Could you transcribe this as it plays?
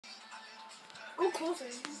Oh, closer.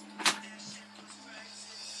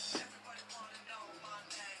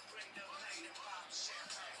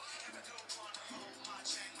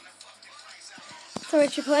 So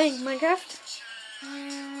what you playing, Minecraft?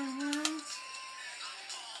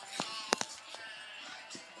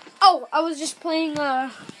 Oh, I was just playing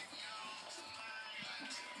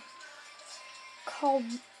Call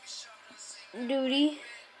of Duty.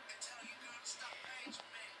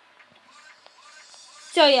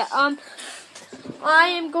 So yeah, I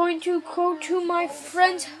am going to go to my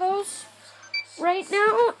friend's house right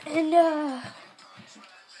now, and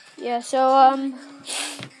yeah, so I'm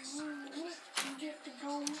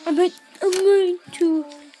going to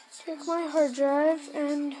check my hard drive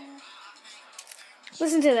and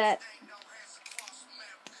listen to that.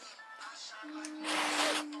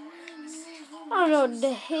 I don't know what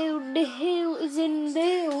the hell is in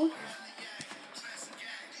there.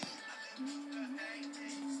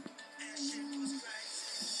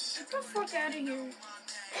 Get the fuck out of here.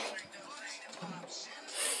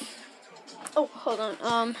 Oh, hold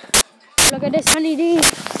on. Look at this honeybee.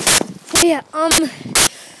 Yeah, it's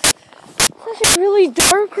actually really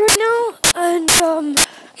dark right now, and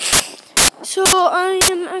so I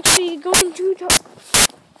am actually going to talk.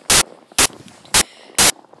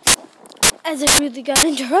 As I really got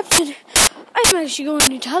interrupted, I'm actually going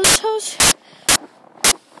to Tyler's house.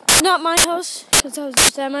 Not my house, because I was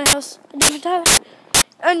just at my house a different time.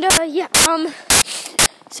 And yeah,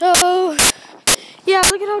 so yeah,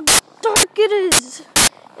 look at how dark it is.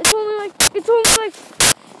 It's only like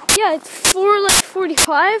yeah, it's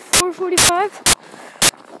 4:45,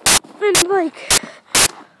 and like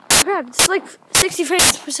crap, it's like 60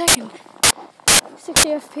 frames per second, 60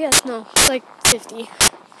 FPS. No, it's like 50.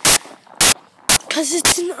 Cause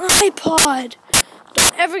it's an iPod.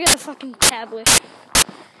 Don't ever get a fucking tablet.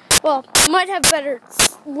 Well, it might have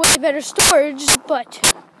way better storage, but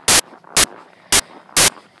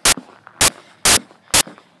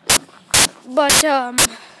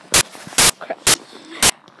crap.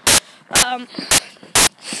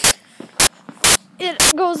 It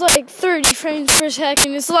goes like 30 frames per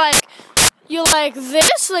second. It's like you like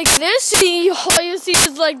this, and all you see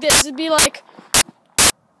is like this. It'd be like.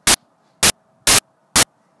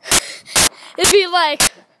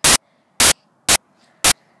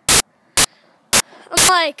 I'm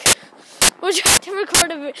like, we're trying to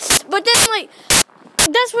record a video, but then like,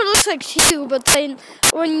 that's what it looks like to you, but then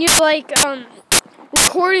when you like,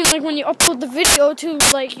 recording, like when you upload the video to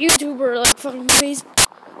like YouTube or like fucking Facebook,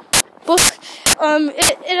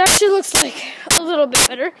 it actually looks like a little bit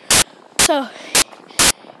better, so,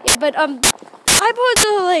 yeah, but, iPods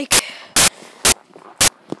are like,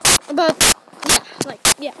 whatever.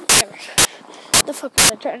 What the fuck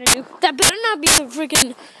was I trying to do? That better not be the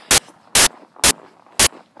freaking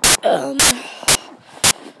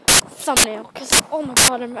thumbnail, because oh my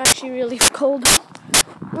god, I'm actually really cold.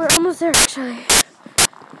 We're almost there, actually.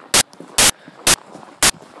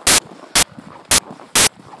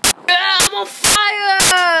 I'm on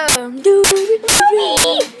fire! Movies!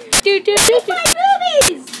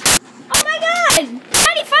 Oh my god! 95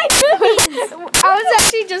 movies! I was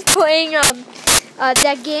actually just playing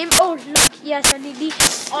that game. Oh look, yes, I need these.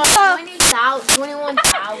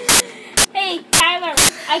 21,000. Hey, Tyler,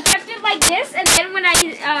 I kept it like this, and then when I,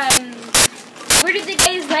 where did the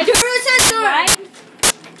guy's leg right?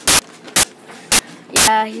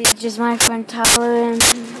 Yeah, he's just my friend Tyler, and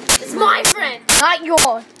It's my friend, Not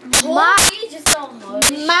yours. my, just don't know.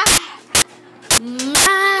 My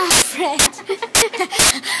friend.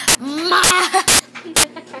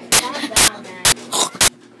 Calm down, man.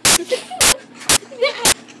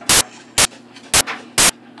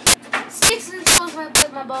 Sticks and stones might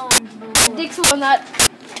break my bones. Dicks will not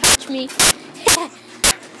touch me.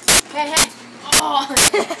 Oh.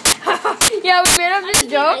 Yeah, we made up this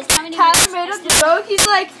joke. How many Tyler minutes? made up the joke. He's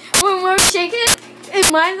like, when we're shaking,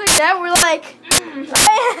 and mine's like that, we're like,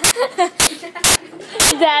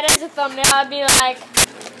 that as a thumbnail, I'd be like,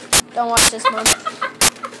 don't watch this one.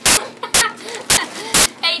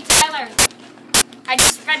 Hey, Tyler, I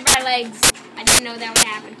just spread my legs. I didn't know that would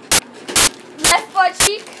happen. Left butt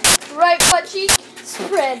cheek, right butt cheek,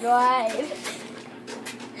 spread wide.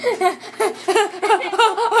 Look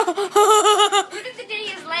at the day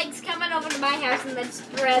his legs coming over to my house and then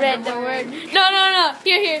spread the word. No.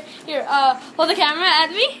 Here. Hold the camera at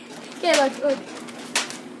me. Okay, look.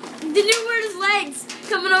 The new word is legs.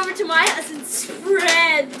 Coming over to my house and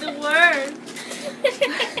spread the word.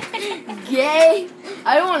 gay.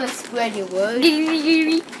 I don't want to spread your word.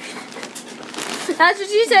 That's what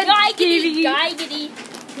she said. Guy-giddy.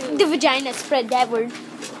 The vagina spread that word.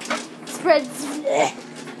 Spread.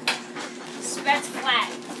 Spread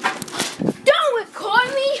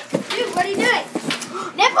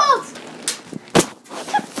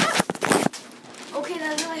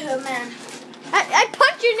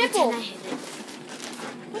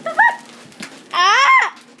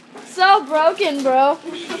broken, bro.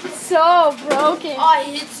 So broken. Oh,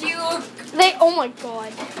 it hits you. Oh my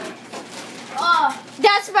god. Oh.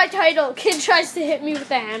 That's my title. Kid tries to hit me with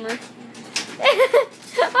a hammer.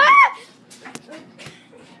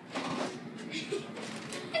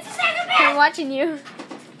 It's a psychopath! I'm watching you.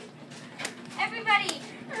 Everybody,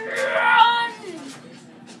 run!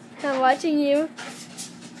 I'm watching you.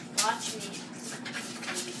 Watch me.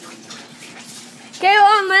 Okay,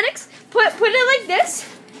 well, Lennox, put it like this.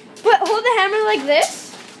 Hold the hammer like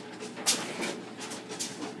this.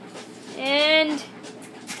 And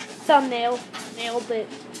thumbnail. Nailed it.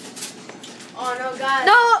 Oh no, guys.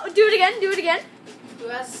 No, do it again. Do it again.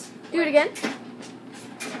 Yes. Do it again.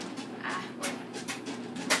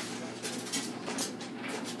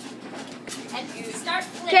 And you start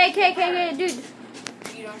flipping. Okay, dude.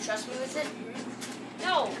 You don't trust me with it?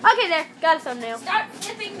 No, Okay, there. Got a thumbnail. start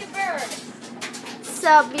flipping the bird.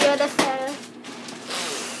 So beautiful.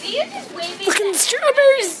 Will you just wave me? Fucking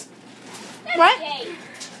strawberries. That's What? gay.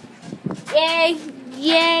 Yay.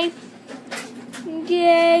 Yay.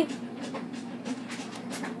 Yay.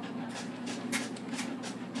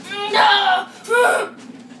 No!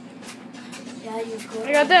 Yeah, you go.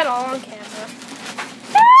 I got that all on camera.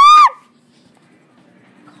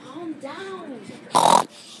 Calm down.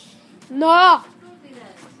 No.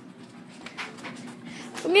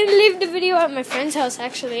 I'm gonna leave the video at my friend's house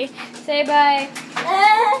actually. Say bye.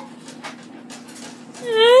 Bye,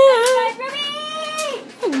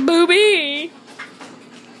 Booby.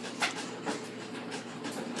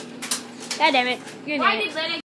 God damn it. You're Why an did Lennox